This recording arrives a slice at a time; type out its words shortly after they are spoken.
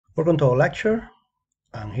Welcome to our lecture,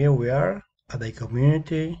 and here we are at the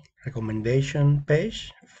community recommendation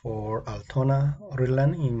page for Altona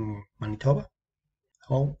Redland in Manitoba.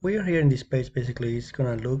 Well, we are here in this page basically is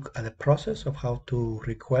going to look at the process of how to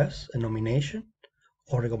request a nomination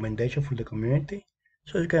or recommendation for the community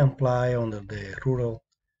so you can apply under the rural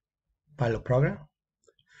pilot program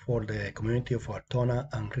for the community of Altona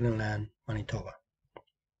and Redland, Manitoba.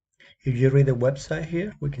 If you read the website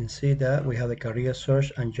here, we can see that we have the career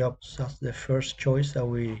search and jobs as the first choice that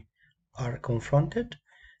we are confronted.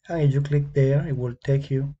 And if you click there, it will take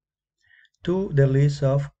you to the list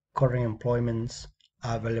of current employments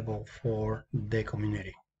available for the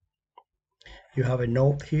community. You have a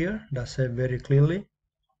note here that says very clearly,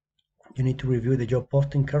 you need to review the job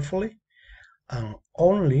posting carefully and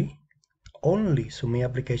only submit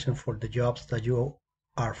application for the jobs that you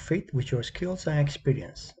are fit with your skills and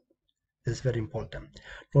experience. This is very important.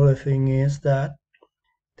 Another thing is that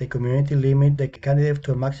the community limit the candidate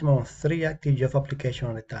to a maximum of 3 active job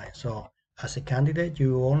applications at a time. So as a candidate,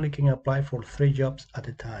 you only can apply for 3 jobs at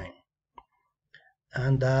a time.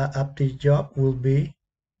 And the active job will be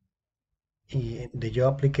the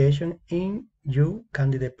job application in your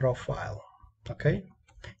candidate profile. Okay?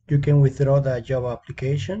 You can withdraw that job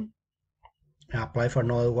application and apply for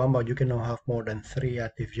another one, but you cannot have more than 3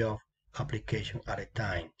 active job applications at a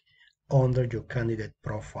time under your candidate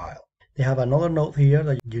profile. They have another note here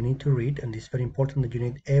that you need to read, and it's very important that you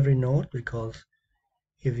need every note, because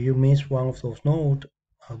if you miss one of those notes,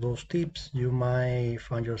 those tips, you might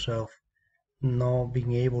find yourself not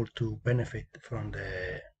being able to benefit from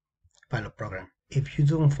the pilot program. If you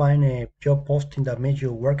don't find a job posting that matches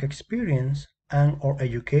your work experience and or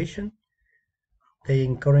education, they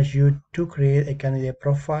encourage you to create a candidate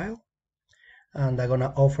profile, and they're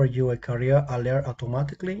gonna offer you a career alert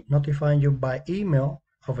automatically, notifying you by email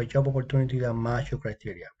of a job opportunity that matches your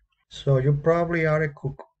criteria. So you probably are a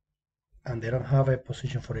cook, and they don't have a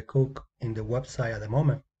position for a cook in the website at the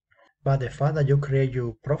moment. But the fact that you create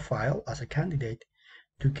your profile as a candidate,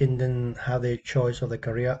 you can then have the choice of the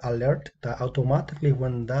career alert that automatically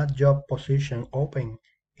when that job position open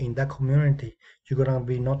in that community, you're gonna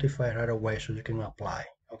be notified right away so you can apply.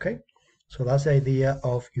 Okay? So that's the idea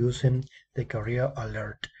of using the career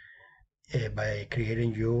alert by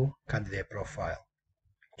creating your candidate profile.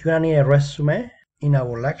 You're gonna need a resume. In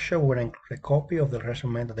our lecture, we're gonna include a copy of the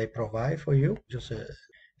resume that they provide for you, just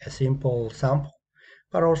a simple sample.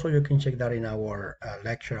 But also you can check that in our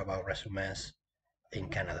lecture about resumes in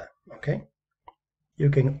Canada. Okay. You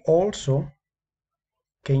can also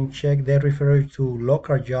check they refer to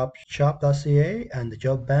local jobs shop.ca and the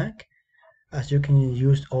job bank, as you can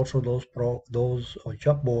use also those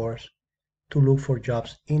job boards to look for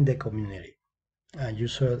jobs in the community. And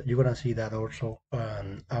you're gonna see that also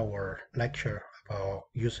on our lecture about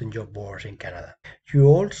using job boards in Canada. You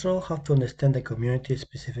also have to understand the community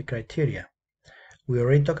specific criteria. We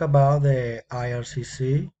already talked about the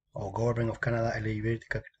IRCC or Government of Canada eligibility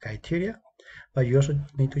criteria, but you also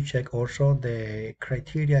need to check also the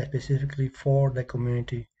criteria specifically for the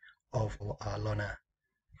community of Altona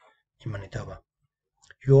in Manitoba.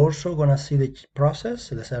 You're also gonna see the process.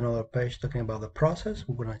 So there's another page talking about the process.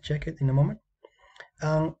 We're gonna check it in a moment.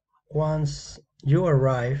 And once you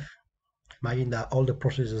arrive, imagine that all the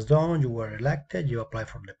process is done, you were elected, you apply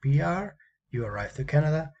for the PR, you arrive to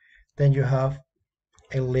Canada, then you have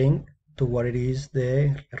a link to what it is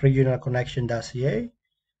the regional connection.ca,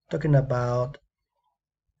 talking about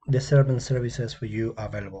the servant services for you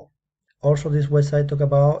available. Also, this website talk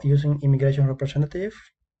about using immigration representative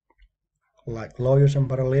like lawyers and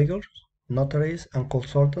paralegals, notaries and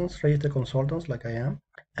consultants, registered consultants like I am,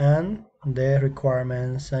 and the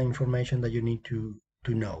requirements and information that you need to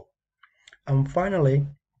know. And finally,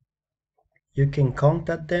 you can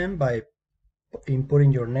contact them by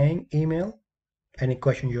inputting your name, email, any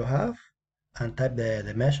question you have, and type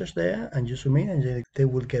the message there, and you submit, and they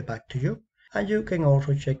will get back to you. And you can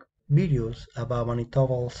also check videos about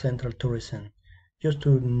Manitoba Central Tourism, just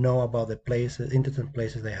to know about the places, interesting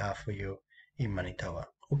places they have for you in Manitoba.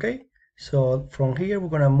 Okay, so from here we're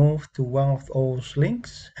gonna move to one of those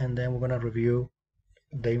links, and then we're gonna review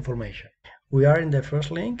the information. We are in the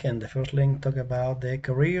first link, and the first link talk about the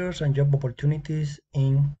careers and job opportunities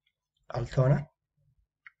in Altona.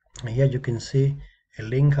 And here you can see a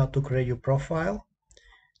link how to create your profile.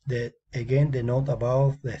 Again, the note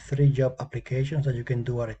about the 3 job applications that you can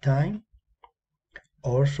do at a time.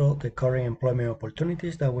 Also, the current employment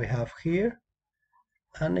opportunities that we have here.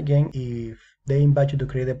 And again, if they invite you to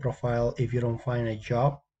create a profile if you don't find a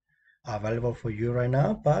job available for you right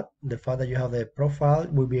now, but the fact that you have the profile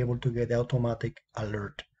will be able to get the automatic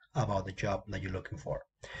alert about the job that you're looking for.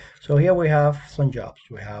 So here we have some jobs.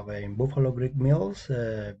 We have in Buffalo Creek Mills,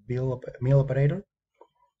 mill operator.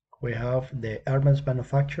 We have the Hermes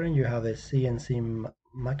manufacturing. You have the CNC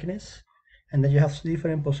machinist, and then you have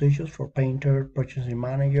different positions for painter, purchasing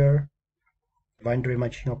manager, bindery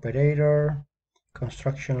machine operator,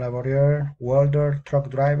 construction laborer, welder, truck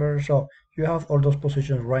driver. So you have all those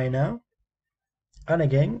positions right now. And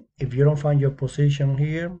again, if you don't find your position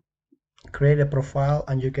here, create a profile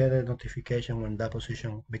and you get a notification when that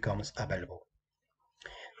position becomes available.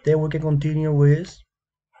 Then we can continue with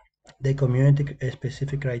the community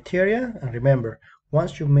specific criteria. And remember,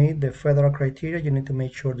 once you meet the federal criteria, you need to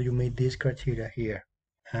make sure that you meet these criteria here.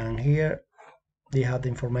 And here they have the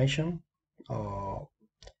information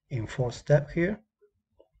in 4th step here.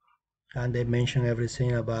 And they mention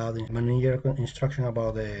everything about the manager instruction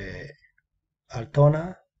about the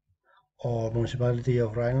Altona or municipality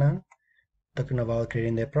of Rhineland, talking about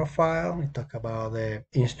creating the profile. We talk about the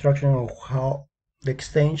instruction of how the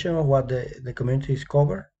extension of what the community is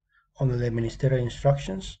covered under the ministerial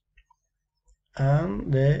instructions,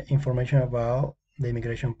 and the information about the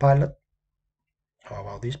immigration pilot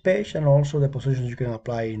about this page, and also the positions you can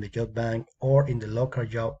apply in the job bank or in the local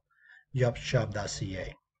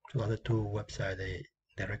jobshop.ca. So those are the two websites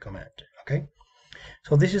they recommend. Okay,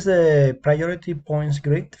 so this is the priority points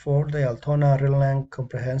grid for the Altona Rhineland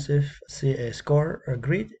comprehensive score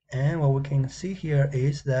grid, and what we can see here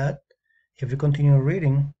is that if you continue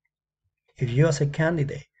reading, if you as a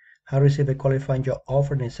candidate have received a qualifying job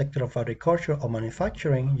offer in the sector of agriculture or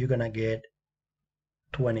manufacturing, you're gonna get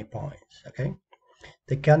 20 points. Okay,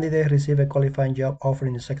 the candidate receive a qualifying job offer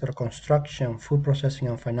in the sector of construction, food processing,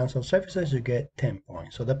 and financial services, you get 10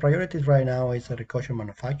 points. So the priorities right now is agriculture and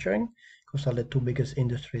manufacturing, because are the two biggest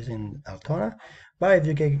industries in Altona. But if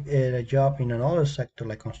you get a job in another sector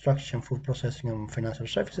like construction, food processing, and financial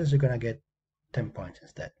services, you're gonna get 10 points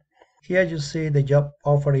instead. Here you see the job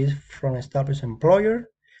offer is from an established employer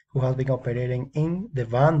who has been operating in the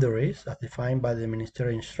boundaries as defined by the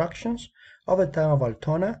ministerial instructions of the town of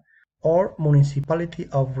Altona or municipality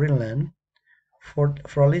of Rhineland for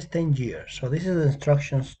at least 10 years. So this is the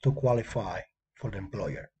instructions to qualify for the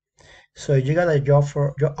employer. So if you got a job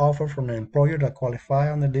offer from an employer that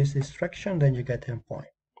qualify under this instruction, then you get 10 points.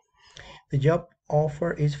 The job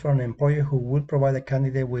offer is from an employer who will provide a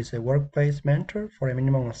candidate with a workplace mentor for a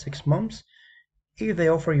minimum of 6 months. If they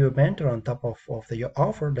offer you a mentor on top of the job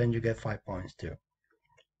offer, then you get 5 points too.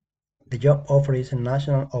 The job offer is a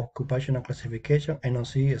National Occupational Classification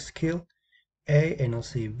NOC skill A,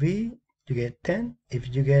 NOC B, you get 10.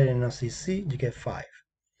 If you get an NOC C, you get 5.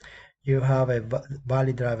 You have a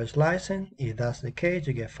valid driver's license. If that's the case,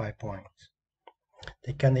 you get 5 points.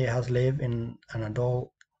 The candidate has lived in an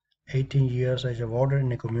adult 18 years age of order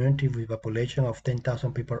in a community with a population of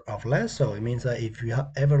 10,000 people or less. So it means that if you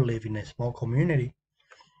have ever lived in a small community,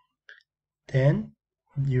 then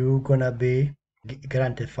you're gonna be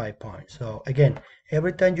granted 5 points. So again,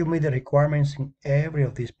 every time you meet the requirements in every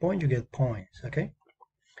of these points, you get points. Okay,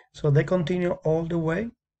 so they continue all the way.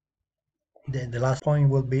 The last point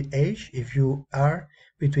will be age. If you are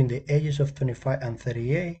between the ages of 25 and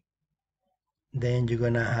 38, then you're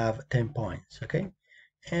gonna have 10 points. Okay,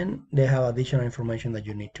 and they have additional information that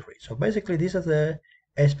you need to read. So basically, these are the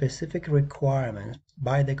specific requirements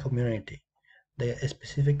by the community, the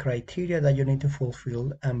specific criteria that you need to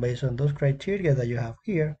fulfill, and based on those criteria that you have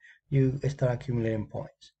here, you start accumulating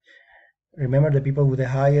points. Remember, the people with the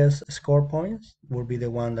highest score points will be the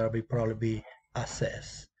one that will probably be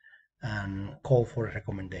assessed and call for a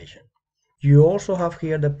recommendation. You also have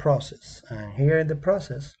here the process, and here in the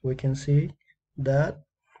process we can see that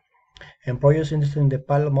employers interested in the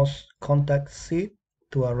pilot must contact SEED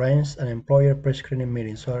to arrange an employer pre-screening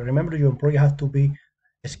meeting. So remember, your employer has to be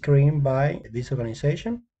screened by this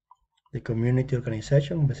organization, the community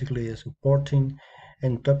organization, basically supporting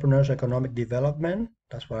entrepreneurs' economic development.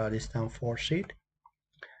 That's what it stands for, SEED.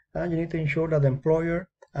 And you need to ensure that the employer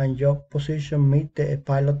and job position meet the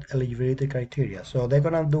pilot eligibility criteria. So they're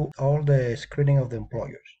gonna do all the screening of the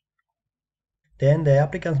employers. Then the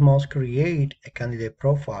applicants must create a candidate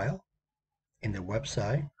profile in the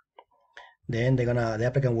website. Then the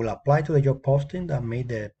applicant will apply to the job posting that meet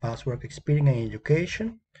the past work experience and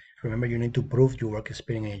education. Remember, you need to prove your work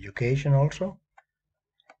experience and education also.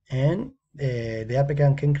 And the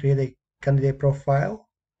applicant can create a candidate profile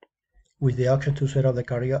with the option to set up the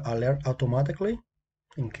career alert automatically.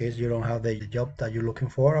 In case you don't have the job that you're looking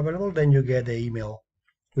for available, then you get the email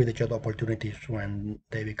with the job opportunities when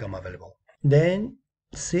they become available. Then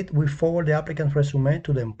SEED will forward the applicant's resume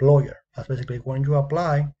to the employer. That's basically when you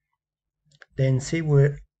apply, then SEED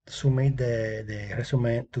will submit the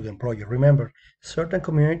resume to the employer. Remember, certain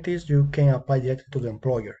communities you can apply directly to the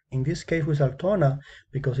employer. In this case with Altona,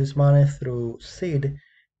 because it's managed through SEED,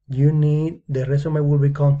 you need the resume will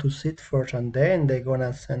become to SEED first, and then they're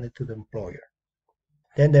gonna send it to the employer.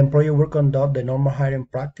 Then the employer will conduct the normal hiring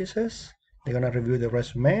practices. They're gonna review the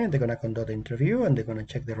resume, they're gonna conduct the interview, and they're gonna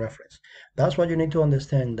check the reference. That's what you need to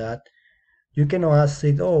understand, that you cannot ask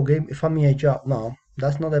SEED, oh, find me a job. No,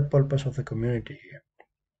 that's not the purpose of the community here.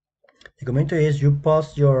 The community is you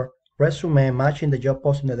post your resume matching the job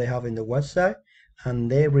posting that they have in the website,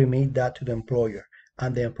 and they remit that to the employer,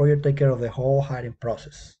 and the employer take care of the whole hiring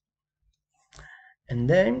process. And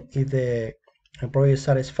then if the employer is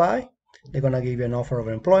satisfied, they're gonna give you an offer of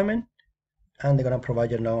employment, and they're gonna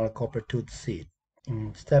provide you now a copy to SEED.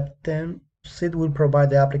 In step 10, SEED will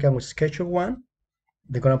provide the applicant with Schedule 1.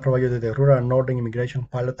 They're gonna provide you with the Rural and Northern Immigration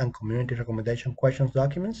Pilot and Community Recommendation Questions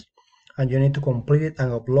documents, and you need to complete it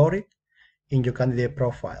and upload it in your candidate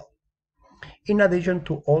profile, in addition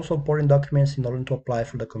to all supporting documents in order to apply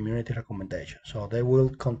for the community recommendation. So they will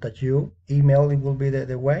contact you, email it will be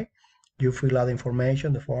the way. You fill out the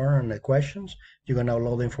information, the form and the questions. You're gonna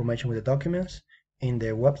upload the information with the documents in the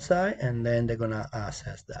website, and then they're gonna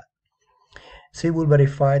assess that. SEED will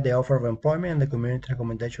verify the offer of employment and the community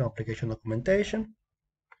recommendation application documentation.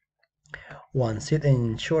 Once SEED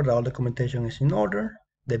ensures that all documentation is in order,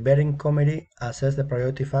 the vetting committee assesses the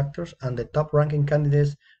priority factors, and the top-ranking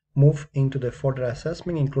candidates move into the further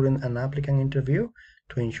assessment, including an applicant interview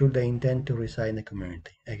to ensure they intend to reside in the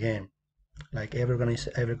community. Again, like every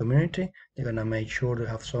community, they're gonna make sure to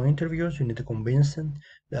have some interviews. You need to convince them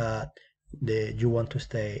that you want to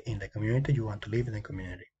stay in the community, you want to live in the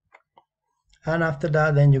community. And after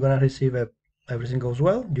that, then you're gonna receive everything goes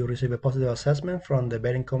well, you receive a positive assessment from the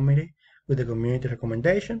vetting committee with the community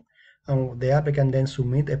recommendation, and the applicant then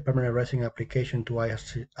submit a permanent resident application to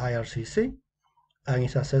IRCC, and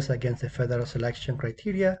is assessed against the federal selection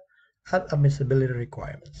criteria and admissibility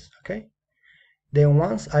requirements. Okay. Then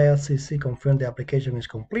once IRCC confirms the application is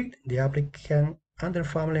complete, the applicant and their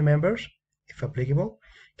family members, if applicable,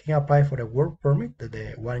 can apply for a work permit,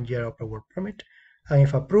 the 1 year of a work permit, and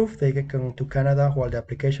if approved, they can come to Canada while the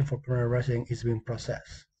application for permanent residence is being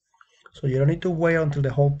processed. So you don't need to wait until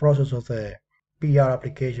the whole process of the PR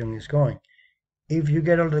application is going. If you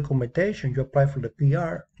get all the documentation, you apply for the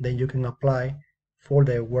PR, then you can apply for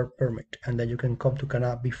the work permit, and then you can come to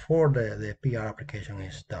Canada before the PR application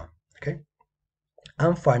is done. Okay.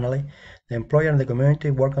 And finally, the employer and the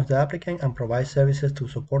community work on the applicant and provide services to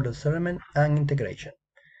support the settlement and integration.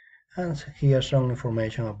 And here's some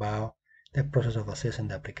information about the process of assessing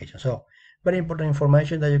the application. So very important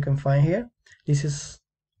information that you can find here. This is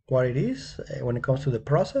what it is when it comes to the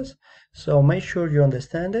process. So make sure you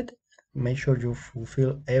understand it. Make sure you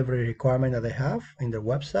fulfill every requirement that they have in their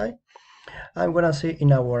website. I'm going to see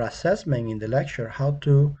in our assessment in the lecture how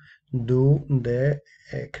to do the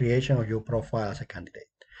creation of your profile as a candidate.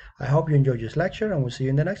 I hope you enjoyed this lecture, and we'll see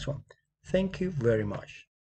you in the next one. Thank you very much.